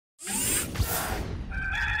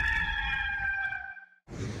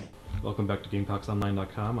Welcome back to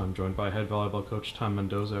GamecocksOnline.com. I'm joined by head volleyball coach Tom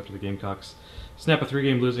Mendoza after the Gamecocks snap a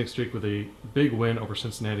three-game losing streak with a big win over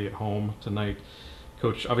Cincinnati at home tonight.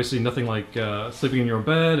 Coach, obviously nothing like sleeping in your own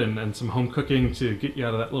bed and some home cooking to get you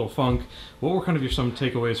out of that little funk. What were kind of some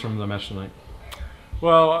takeaways from the match tonight?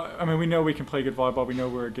 Well, I mean, we know we can play good volleyball. We know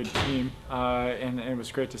we're a good team, and it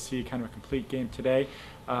was great to see kind of a complete game today.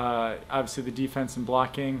 Obviously, the defense and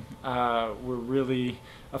blocking were really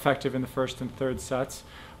effective in the first and third sets,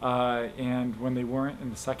 and when they weren't in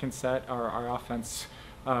the second set, our offense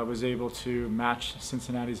was able to match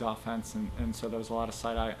Cincinnati's offense, and so there was a lot of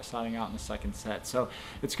siding out in the second set. So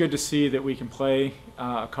it's good to see that we can play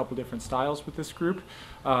a couple different styles with this group,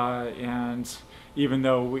 and even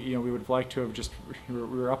though we would have liked to have we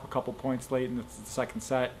were up a couple points late in the second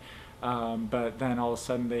set, but then all of a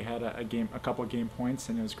sudden they had a couple of game points,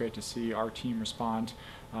 and it was great to see our team respond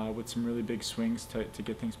with some really big swings to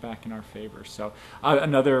get things back in our favor. So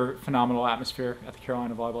another phenomenal atmosphere at the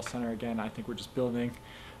Carolina Volleyball Center. Again, I think we're just building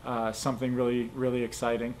something really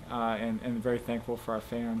exciting, and very thankful for our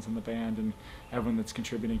fans and the band and everyone that's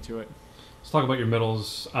contributing to it. Let's talk about your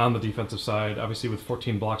middles on the defensive side. Obviously, with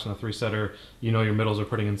 14 blocks on a three-setter, you know your middles are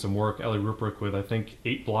putting in some work. Ellie Ruprecht with, I think,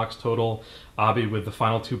 8 blocks total. Abby with the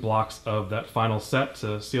final 2 blocks of that final set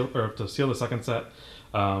to seal the second set.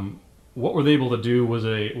 What were they able to do? Was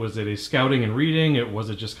it a scouting and reading? Was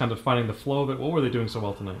it just kind of finding the flow of it? What were they doing so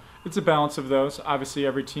well tonight? It's a balance of those. Obviously,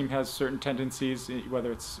 every team has certain tendencies,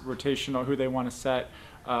 whether it's rotational, who they want to set,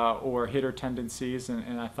 or hitter tendencies,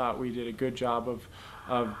 and I thought we did a good job of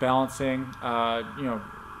balancing,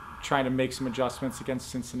 trying to make some adjustments against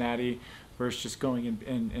Cincinnati versus just going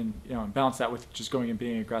and balance that with just going and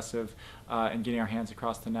being aggressive and getting our hands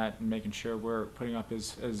across the net and making sure we're putting up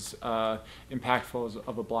as impactful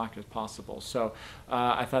of a block as possible. So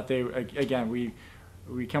I thought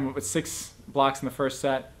we come up with 6 blocks in the first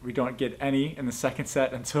set. We don't get any in the second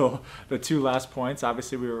set until the 2 last points.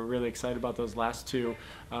 Obviously, we were really excited about those last 2,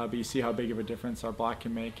 but you see how big of a difference our block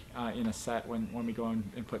can make in a set when we go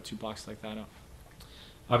and put 2 blocks like that up.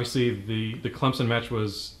 Obviously, the Clemson match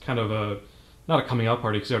was kind of not a coming out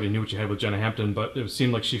party because you already knew what you had with Jenna Hampton, but it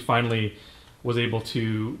seemed like she finally was able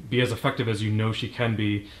to be as effective as you know she can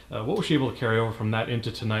be. What was she able to carry over from that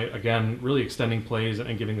into tonight? Again, really extending plays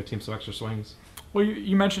and giving the team some extra swings. Well,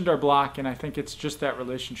 you mentioned our block, and I think it's just that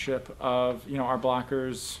relationship of our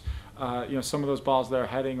blockers. Some of those balls that are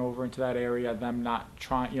heading over into that area, them not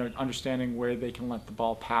trying, understanding where they can let the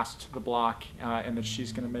ball past the block, and that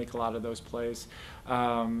she's going to make a lot of those plays.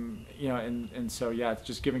 So it's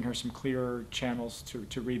just giving her some clearer channels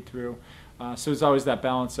to read through. So there's always that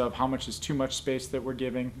balance of how much is too much space that we're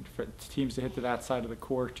giving for teams to hit to that side of the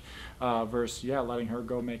court versus letting her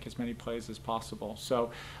go make as many plays as possible. So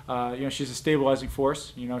she's a stabilizing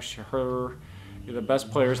force. The best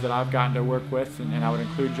players that I've gotten to work with, and I would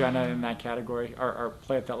include Jenna in that category, are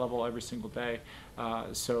play at that level every single day.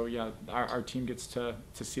 Our team gets to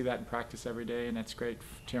see that in practice every day, and it's great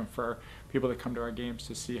for people that come to our games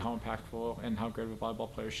to see how impactful and how good of a volleyball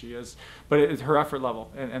player she is. But it's her effort level,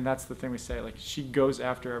 and that's the thing we say. Like, she goes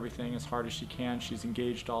after everything as hard as she can. She's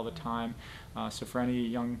engaged all the time. So for any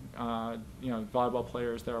young, volleyball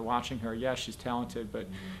players that are watching her, she's talented, but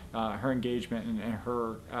her engagement and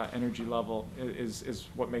her energy level is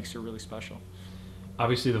what makes her really special.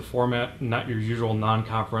 Obviously, the format, not your usual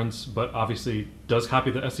non-conference, but obviously does copy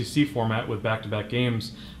the SEC format with back-to-back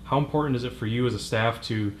games. How important is it for you as a staff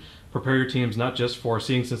to prepare your teams not just for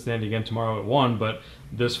seeing Cincinnati again tomorrow at 1, but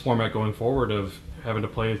this format going forward of having to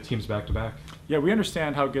play teams back-to-back? Yeah, we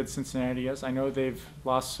understand how good Cincinnati is. I know they've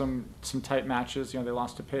lost some tight matches. They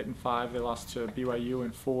lost to Pitt in 5, they lost to BYU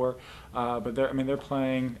in 4, but they're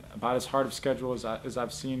playing about as hard of schedule as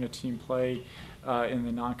I've seen a team play in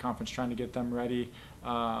the non-conference, trying to get them ready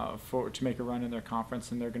to make a run in their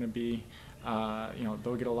conference, and they're going to be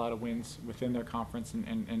they'll get a lot of wins within their conference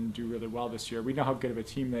and do really well this year. We know how good of a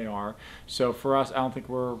team they are. So for us, I don't think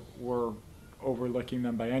we're overlooking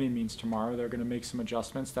them by any means tomorrow. They're going to make some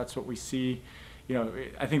adjustments. That's what we see.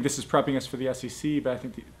 I think this is prepping us for the SEC, but I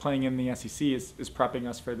think playing in the SEC is prepping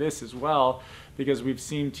us for this as well, because we've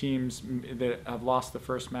seen teams that have lost the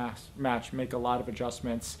first match make a lot of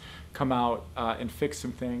adjustments, come out and fix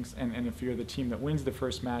some things, and if you're the team that wins the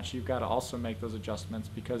first match, you've got to also make those adjustments,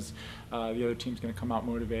 because the other team's going to come out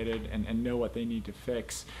motivated and know what they need to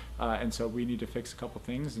fix, and so we need to fix a couple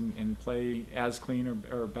things and play as clean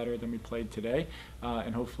or better than we played today,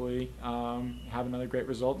 and hopefully have another great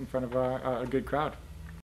result in front of a good crowd.